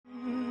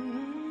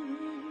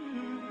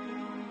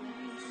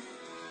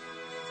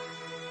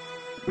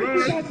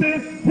People out there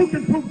who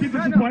can prove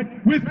Jesus is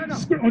white with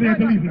script. Oh, they have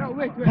to leave now.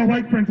 Our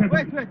white friends have to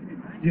leave.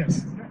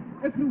 Yes.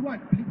 Everyone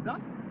believe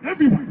that?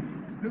 Everyone.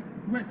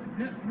 Wait,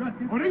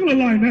 Oh, they're gonna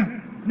lie now.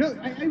 no,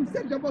 I'm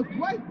saying about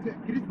white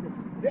Christians.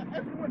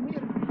 Everyone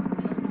here.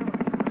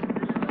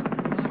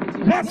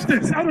 Watch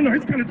this. I don't know.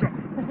 He's gonna drop.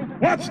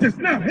 Watch this.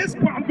 Now,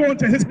 I'm going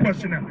to his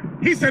question now.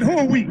 He said, "Who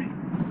are we?"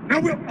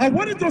 Now, I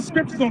wanted those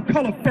scriptures on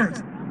color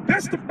first.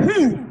 That's to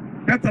prove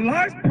that the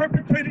lies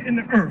perpetrated in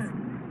the earth,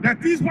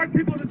 that these white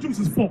people are the Jews,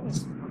 is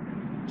false.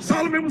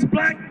 Solomon was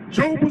black.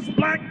 Job was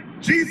black.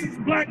 Jesus is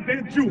black.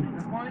 They're Jews.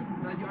 The point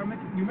that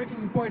you're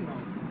making a point now.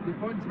 The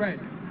point is right.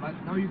 But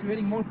now you're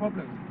creating more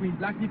problems between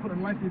black people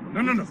and white people.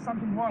 No.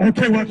 Something wrong.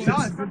 Okay, watch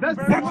this.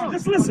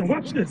 Just listen,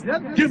 watch this.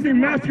 Give me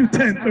Matthew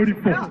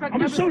 10:34. I'm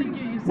going to show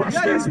you. Watch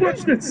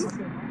this.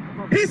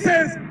 He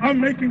says, I'm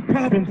making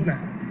problems now.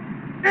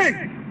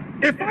 Hey,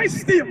 if I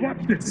steal,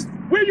 watch this.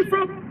 Where are you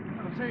from?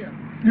 From Syria.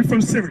 You're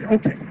from Syria,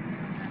 okay.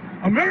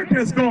 America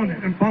has gone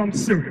and bombed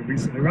Syria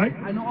recently, right?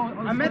 I know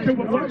all America,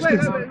 watch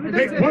this.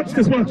 Hey, watch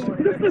this.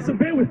 Just listen,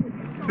 bear with me.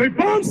 They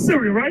bombed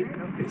Syria, right?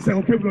 They say,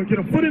 okay, we're going to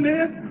get a foot in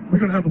there. We're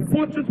going to have a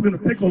fortress. We're going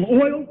to take all the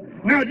oil.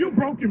 Now you're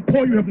broke and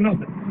poor. You have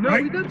nothing. No,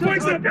 right? we don't talk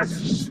about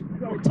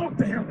that. Talk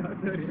to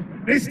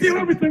him. They steal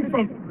everything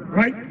from you,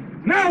 right?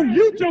 Now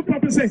you jump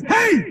up and say,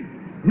 hey,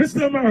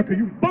 Mr. America,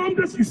 you bombed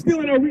us. You're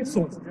stealing our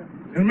resources.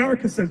 And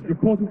America says, you're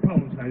causing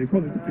problems now. You're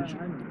causing division.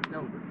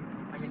 No.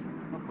 I mean,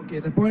 okay,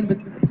 the point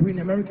between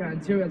America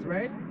and Syria is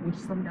right, which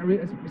is something I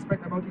really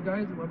respect about you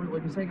guys.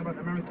 What you're saying about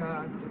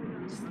America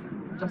is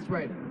just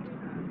right.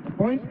 The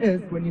point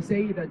is, when you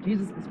say that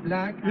Jesus is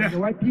black and the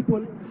white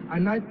people are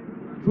not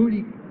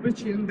truly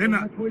Christians, they're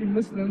not truly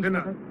Muslims, they're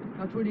not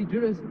truly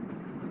Jews,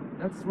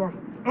 that's wrong.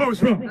 Oh,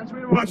 it's wrong. That's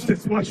really wrong. Watch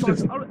this. Wait.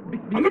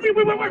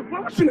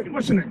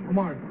 What's your name?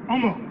 Omar.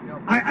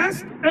 I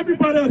asked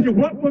everybody out here,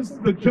 what was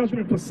the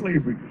judgment for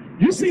slavery?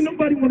 You see,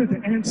 nobody wanted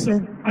to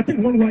answer. I think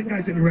one white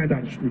guy then ran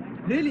down the street.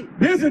 Really?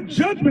 There's a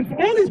judgment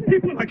for all these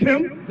people like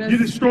him. You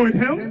destroyed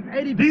him.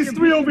 These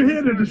three over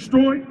here, they're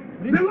destroyed.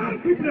 There are a lot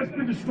of people that's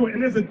been destroyed,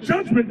 and there's a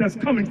judgment that's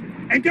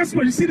coming. And guess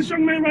what? You see this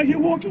young man right here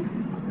walking?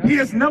 He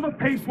has never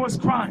paid for his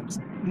crimes.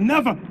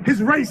 Never.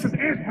 His race, his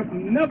aunt have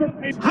never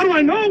paid. How do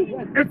I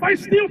know? If I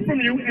steal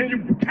from you and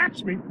you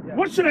catch me,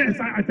 what should I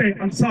say? I say,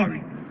 I'm sorry.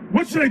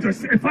 What should I do?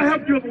 If I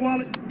have your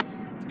wallet,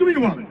 give me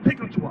your wallet.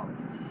 Take out your wallet.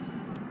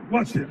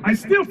 Watch this. I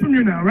steal from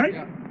you now,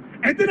 right?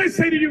 And then I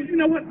say to you, you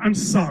know what? I'm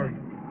sorry.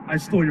 I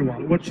stole your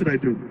wallet. What should I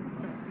do?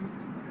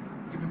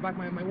 Give me back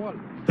my wallet.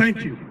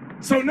 Thank you.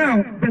 So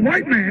now, the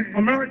white man,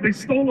 America, they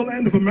stole the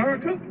land of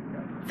America,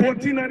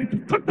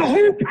 1492, took the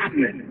whole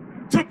continent,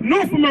 took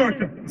North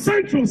America,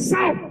 Central,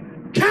 South,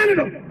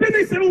 Canada. Then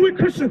they said, oh, we're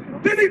Christian.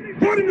 Then they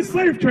brought in the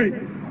slave trade.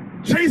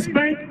 Chase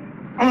Bank,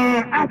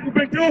 Apple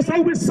Bank, they all said,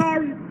 oh, we're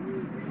sorry.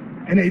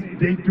 And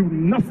they do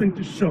nothing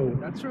to show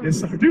they're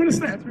sorry. Do you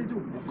understand? That's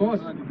true. Of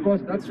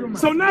course, that's true. Man.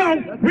 So now,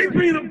 we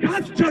bring up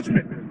God's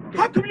judgment.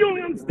 How come you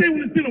only understand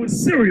when it's dealing with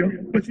Syria,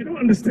 but you don't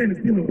understand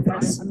it's dealing with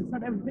us? I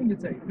understand everything you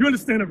say. You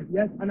understand everything?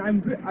 Yes, and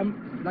I'm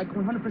like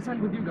 100%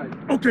 with you guys.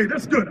 Okay,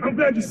 that's good. I'm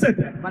glad you said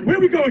that. Where are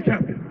we going,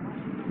 Captain?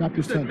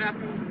 Matthew 10.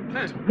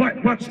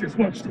 Watch this.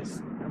 Watch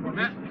this.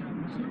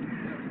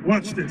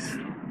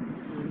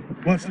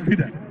 Read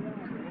that.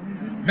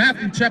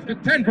 Matthew chapter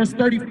 10, verse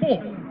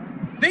 34.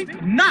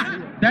 Think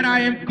not that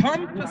I am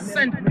come to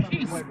send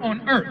peace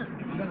on earth.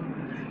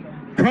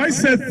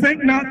 Christ said,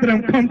 think not that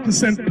I'm come to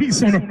send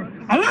peace on earth.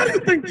 A lot of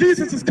you think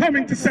Jesus is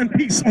coming to send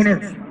peace on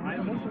earth.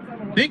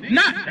 Think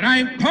not that I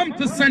am come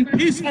to send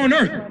peace on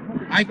earth.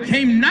 I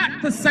came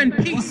not to send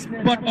peace,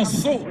 but a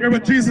sword. Hear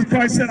what Jesus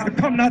Christ said, I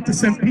come not to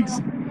send peace,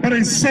 but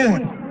a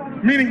sword.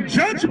 Meaning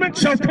judgment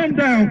shall come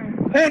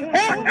down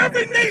on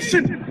every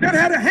nation that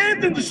had a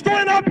hand in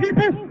destroying our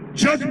people.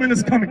 Judgment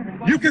is coming.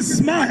 You can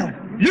smile.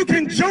 You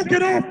can joke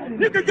it off.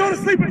 You can go to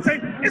sleep and say,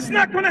 it's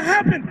not going to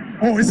happen.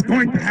 Oh, it's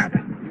going to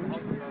happen.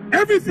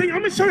 Everything, I'm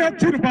going to show you how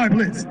true the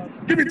Bible is.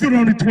 Give me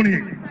Deuteronomy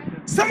 28.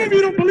 Some of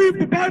you don't believe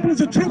the Bible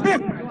is a true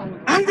book.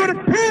 I'm going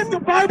to prove the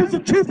Bible is a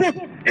true book.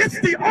 It's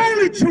the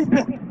only true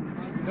book.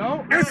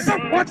 No.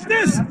 And watch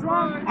this.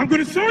 I'm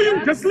going to show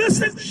you. Just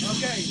listen.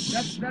 Okay,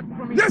 that's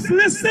for me. Just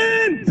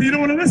listen. So you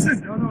don't want to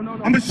listen? No.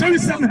 I'm going to show you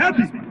something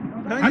heavy.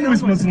 I know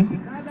he's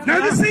Muslim.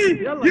 Now you see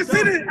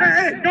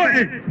the, go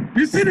ahead.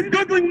 You see the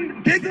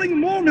giggling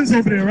Mormons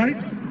over there,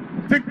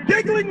 right? The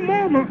giggling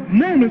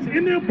Mormons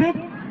in their book,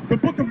 the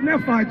book of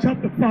Nephi,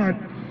 chapter 5,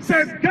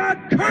 says God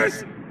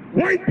cursed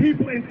white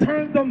people and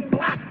turned them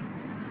black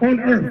on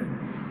earth.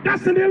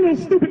 That's in their little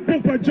stupid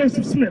book by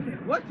Joseph Smith.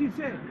 What you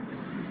say?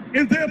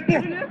 In their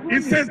book,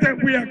 it says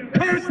that we are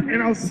cursed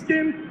and our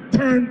skin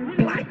turned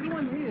black.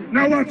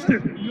 Now watch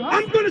this.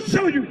 I'm going to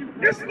show you,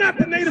 it's not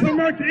the Native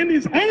American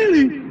Indians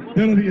only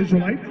that are the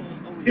Israelites.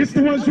 It's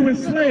the ones who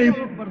enslaved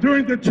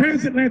during the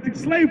transatlantic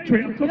slave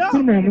trade. I'm talking to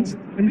the Mormons.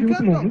 Let me deal with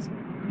the Mormons.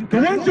 The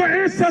ones your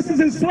ancestors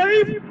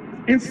enslaved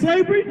in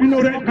slavery, you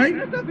know that, right?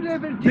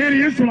 They're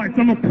the Israelites.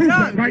 I'm going to prove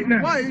that right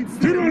now.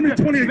 Deuteronomy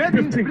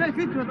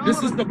 28:15.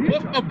 This is the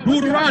book of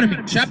Deuteronomy,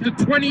 chapter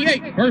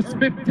 28, verse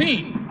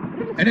 15.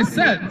 And it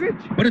says,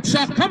 but it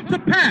shall come to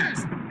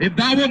pass, if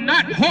thou wilt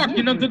not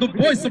hearken unto the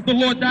voice of the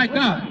Lord thy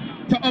God,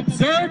 to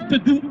observe to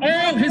do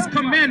all his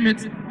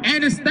commandments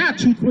and his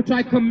statutes which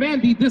I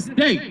command thee this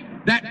day,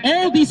 that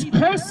all these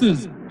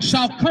curses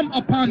shall come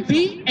upon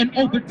thee and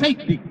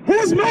overtake thee. Who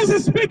is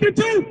Moses speaking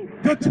to?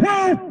 The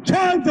 12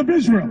 tribes of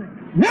Israel.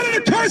 What are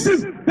the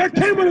curses that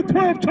came with the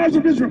 12 tribes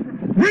of Israel?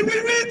 When we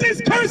read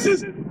these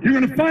curses, you're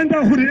going to find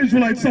out who the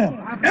Israelites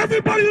are.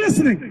 Everybody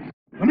listening,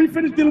 let me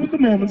finish dealing with the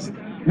Mormons.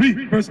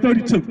 Read verse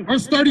 32.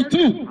 Verse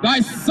 32,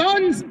 thy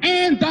sons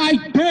and thy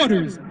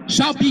daughters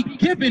shall be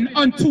given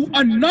unto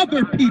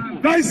another people.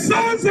 Thy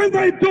sons and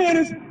thy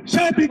daughters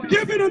shall be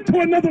given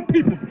unto another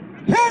people.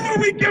 Who were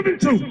we given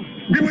to?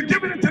 We were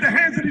given into the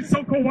hands of these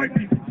so-called white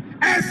people.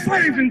 As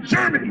slaves in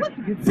Germany,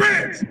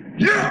 France,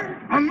 Europe,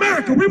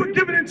 America, we were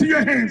given into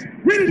your hands.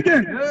 Read it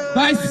again.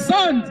 Thy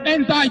sons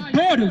and thy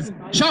daughters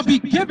shall be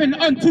given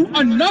unto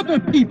another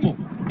people,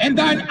 and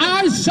thine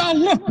eyes shall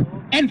look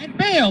and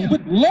fail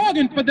with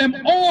longing for them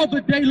all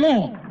the day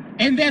long,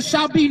 and there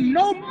shall be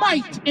no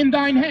might in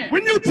thine hand.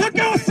 When you took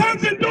our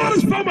sons and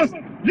daughters from us,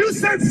 you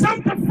sent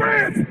some to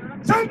France,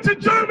 some to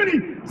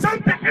Germany,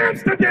 some to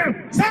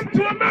Amsterdam, some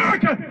to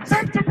America,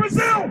 some to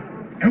Brazil.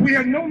 And we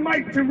had no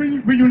might to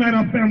reunite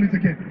our families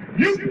again.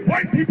 You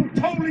white people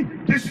totally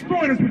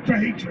destroyed us with your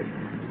hatred.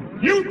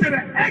 You did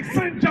an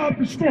excellent job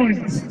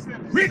destroying us.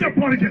 Read that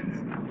part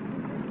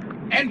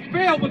again. And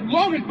fail with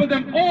longing for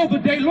them all the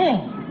day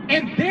long,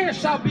 and there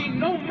shall be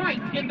no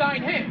might in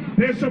thine hand.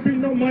 There shall be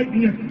no might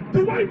in your hand.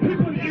 Do white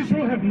people in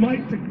Israel have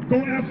might to go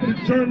after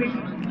the German?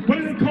 What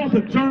do they call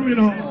the German?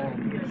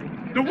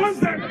 The ones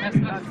that,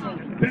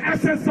 the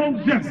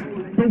SSO, yes.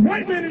 The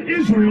white man in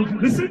Israel,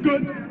 listen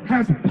good,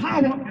 has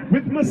power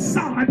with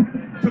Mossad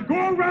to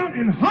go around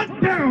and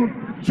hunt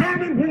down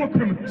German war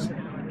criminals.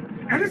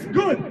 And it's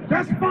good,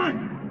 that's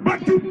fine.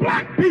 But do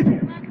black people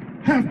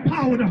have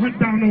power to hunt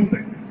down those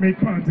that made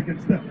crimes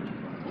against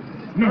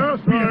them? No,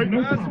 that's right.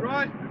 No That's power.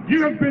 right.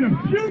 You have been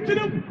a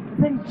fugitive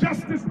from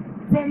justice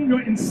from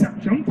your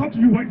inception. I'm talking to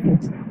you white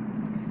folks now.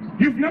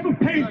 You've never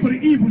paid for the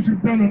evils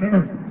you've done on the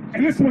earth.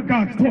 And this is what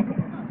God's talking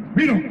about.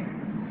 Read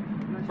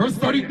on. Verse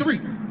 33.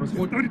 Verse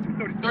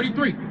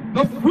 33.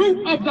 The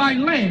fruit of thy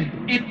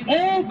land and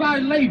all thy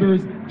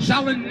labors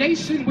shall a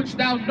nation which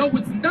thou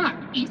knowest not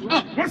eat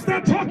up. What's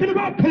that talking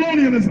about?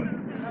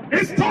 Colonialism.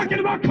 It's talking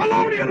about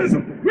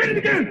colonialism. Read it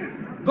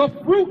again. The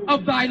fruit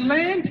of thy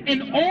land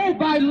and all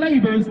thy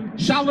labors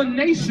shall a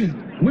nation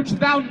which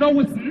thou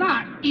knowest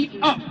not eat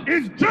up.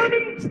 Is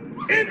Germans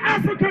in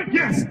Africa?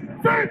 Yes.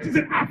 France is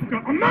in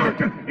Africa.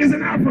 America is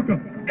in Africa.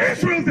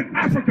 Israel's in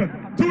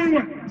Africa. Doing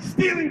what?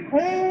 Stealing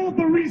all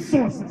the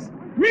resources.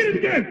 Read it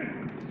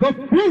again. The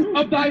fruit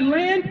of thy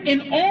land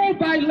and all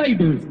thy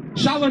labors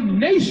shall a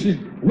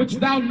nation which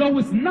thou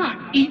knowest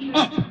not eat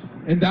up,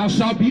 and thou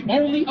shalt be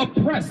only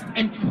oppressed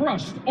and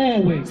crushed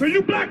always. So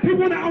you black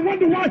people now, I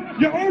wonder why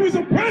you're always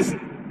oppressed?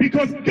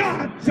 Because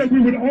God said we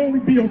would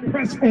only be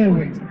oppressed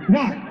always.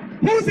 Why?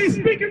 Who's he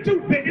speaking to?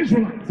 The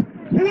Israelites.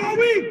 Who are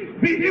we?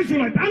 The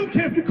Israelites. I don't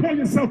care if you call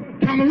yourself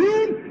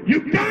Cameroon,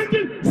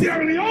 Ugandan,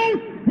 Sierra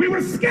Leone. We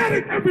were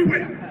scattered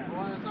everywhere.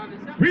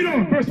 Read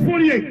on, verse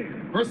 48.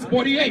 Verse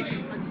 48.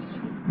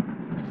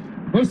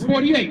 Verse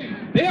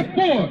 48.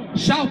 Therefore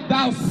shalt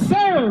thou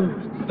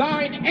serve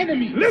thine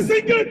enemies.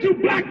 Listen good, you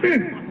black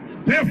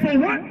men. Therefore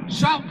what?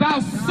 Shalt thou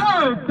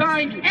serve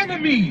thine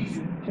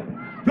enemies.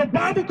 The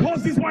Bible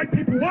calls these white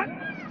people what?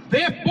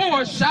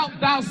 Therefore shalt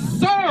thou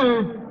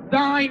serve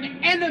thine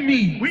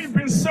enemies. We've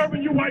been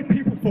serving you white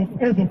people for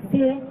over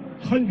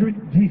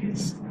 400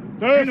 years.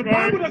 And the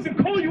Bible doesn't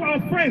call you our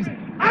friends.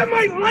 I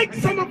might like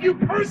some of you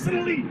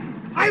personally.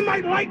 I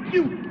might like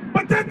you.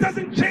 But that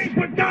doesn't change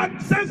what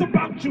God says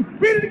about you.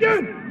 Read it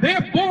again.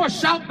 Therefore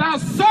shalt thou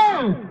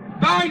serve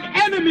thine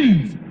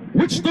enemies,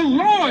 which the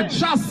Lord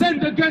shall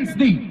send against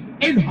thee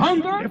in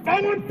hunger. If I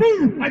want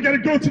food, I gotta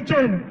go to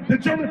Germany. The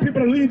German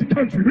people are leading the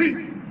country.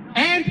 Read.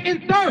 And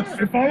in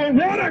thirst. If I want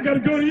water, I gotta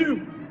go to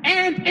you.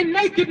 And in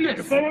nakedness.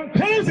 If I want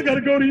clothes, I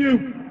gotta go to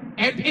you.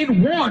 And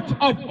in want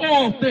of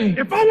all things.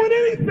 If I want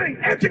anything,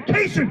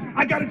 education,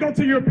 I gotta go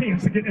to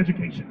Europeans to get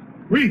education.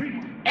 Read.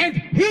 And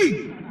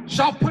he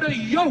shall put a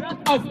yoke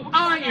of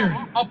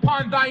iron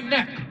upon thy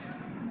neck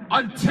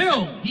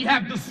until he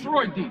have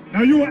destroyed thee.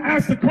 Now you will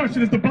ask the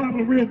question, is the Bible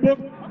a real book?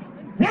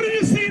 What do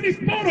you see in these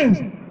photos?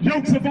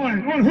 Yokes of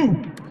iron. On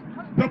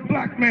who? The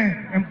black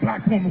man and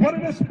black woman. What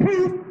does this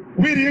prove?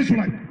 We're the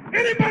Israelites.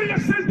 Anybody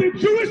that says they're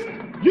Jewish,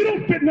 you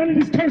don't fit none of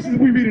these curses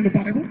we read in the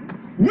Bible.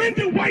 When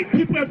do white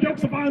people have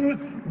yokes of iron on?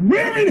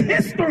 Where in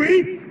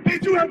history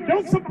did you have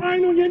yokes of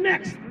iron on your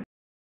necks?